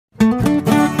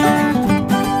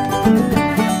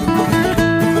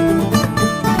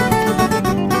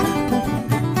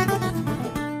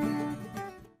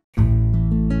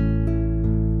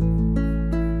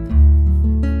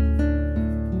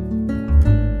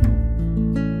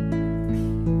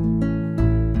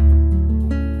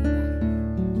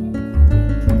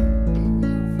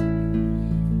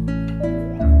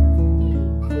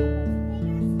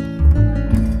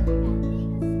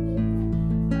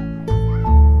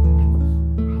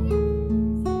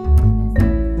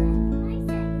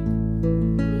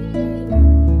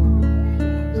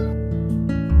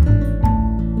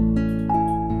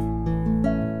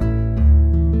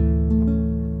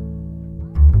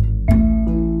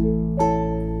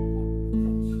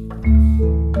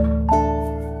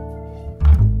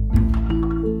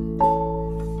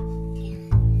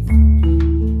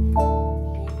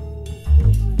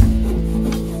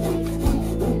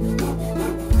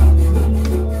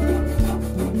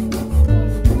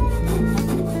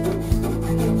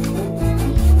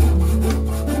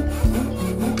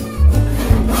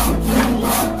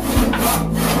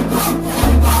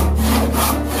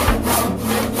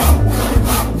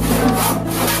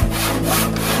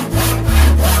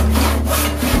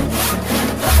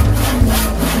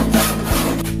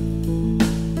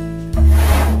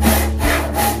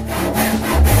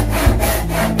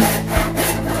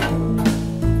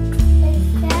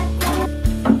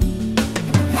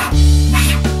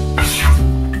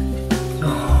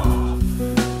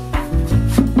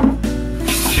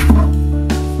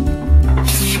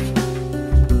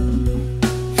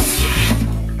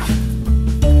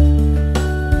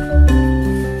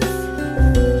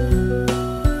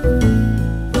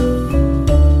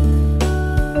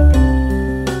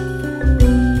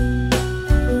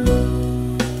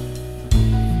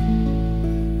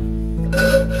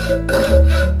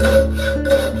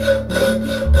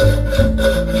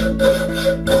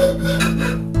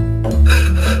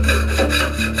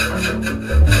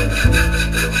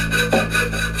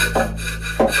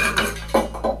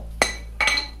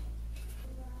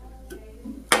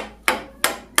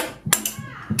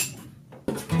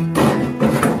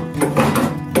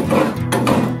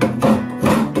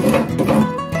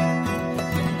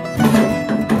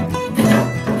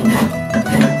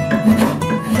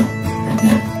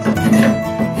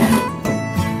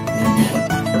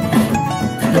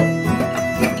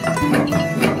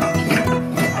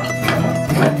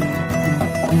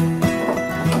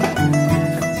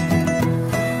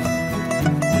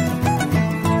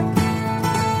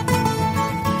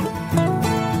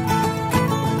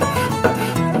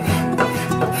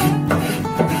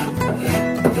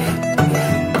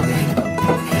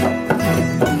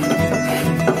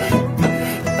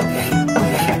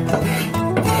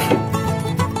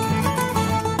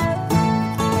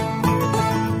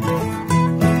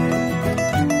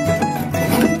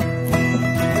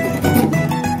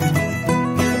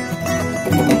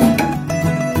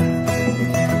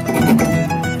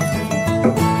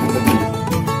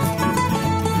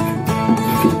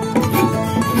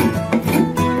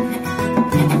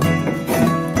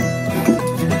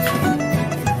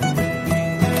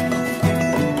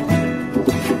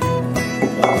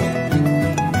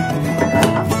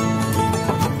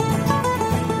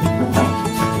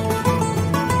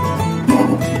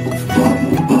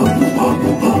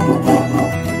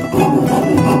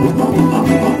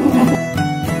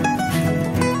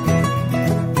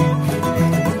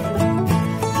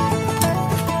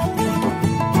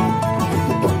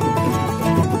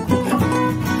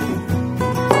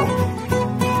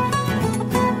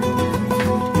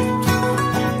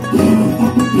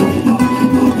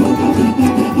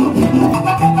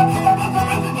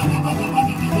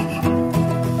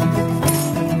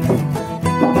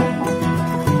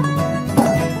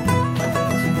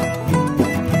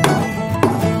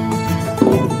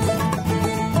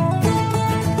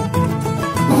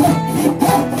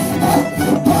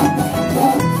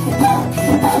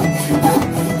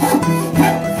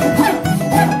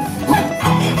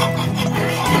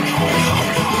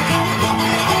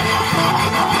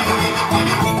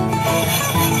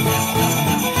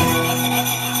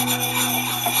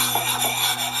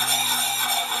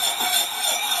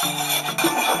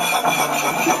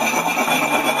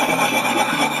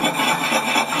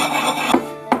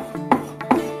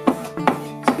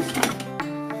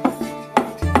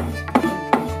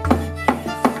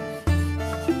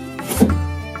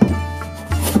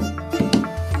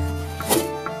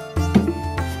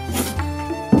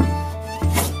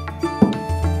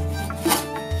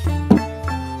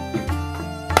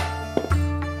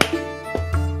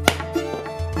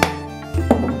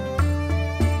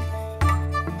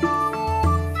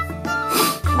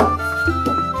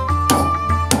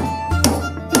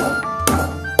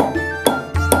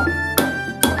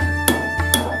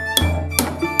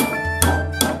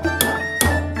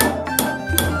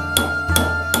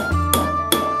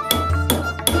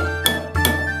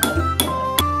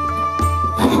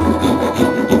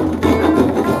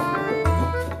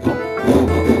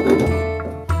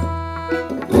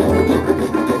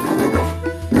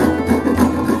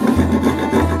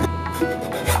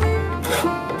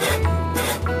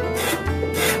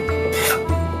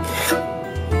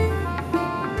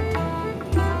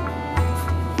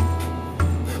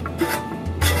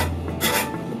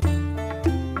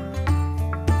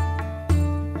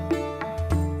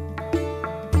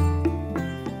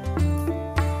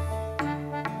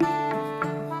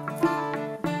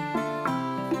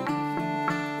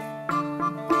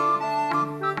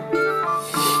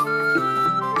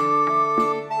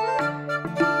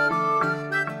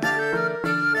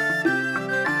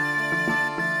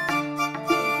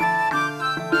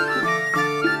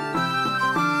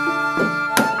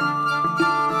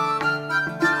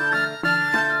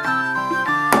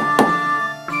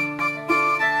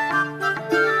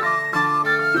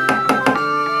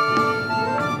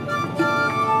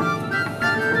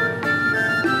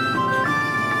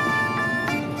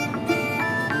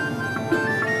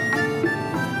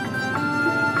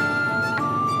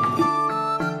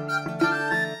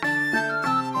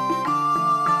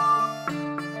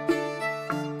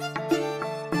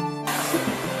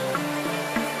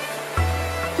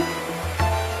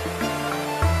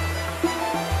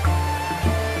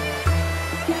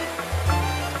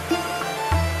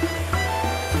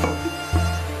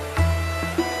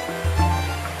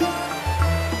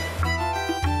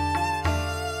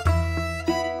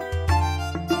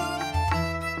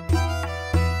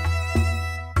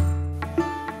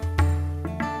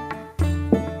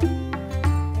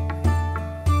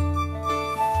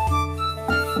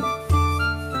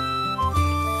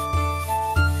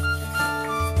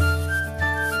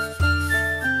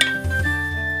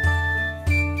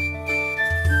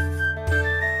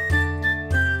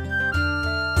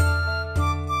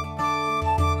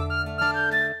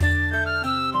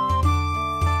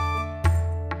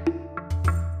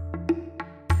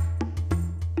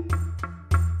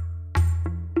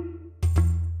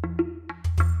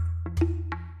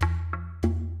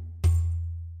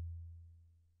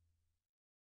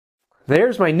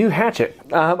There's my new hatchet.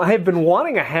 I have been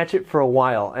wanting a hatchet for a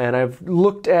while, and I've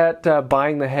looked at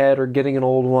buying the head or getting an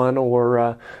old one,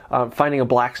 or finding a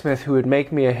blacksmith who would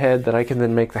make me a head that I can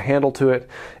then make the handle to it,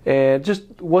 and it just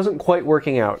wasn't quite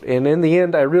working out. And in the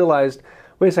end I realized,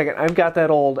 wait a second, I've got that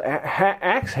old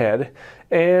axe head,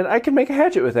 and I can make a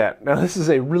hatchet with that. Now this is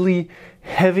a really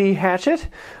heavy hatchet,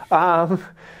 and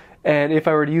if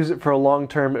I were to use it for a long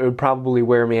term, it would probably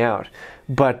wear me out.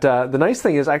 But the nice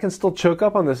thing is I can still choke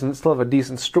up on this and still have a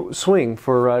decent swing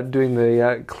for doing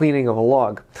the cleaning of a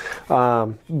log.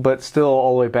 But still,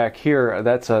 all the way back here,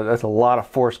 that's a lot of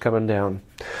force coming down.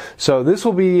 So this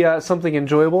will be something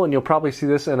enjoyable, and you'll probably see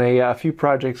this in a few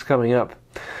projects coming up.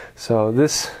 So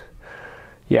this,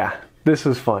 yeah, this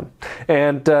was fun.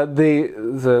 And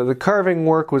the carving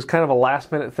work was kind of a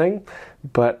last minute thing,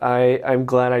 but I'm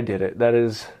glad I did it. That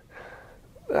is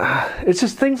it's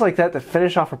just things like that that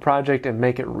finish off a project and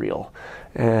make it real.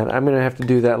 And I'm going to have to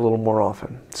do that a little more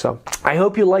often. So I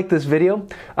hope you liked this video.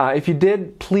 If you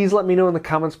did, please let me know in the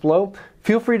comments below.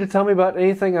 Feel free to tell me about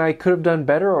anything I could have done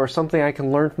better or something I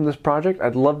can learn from this project.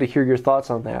 I'd love to hear your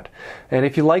thoughts on that. And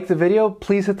if you like the video,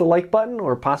 please hit the like button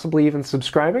or possibly even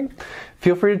subscribing.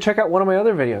 Feel free to check out one of my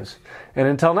other videos. And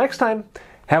until next time,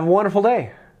 have a wonderful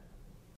day.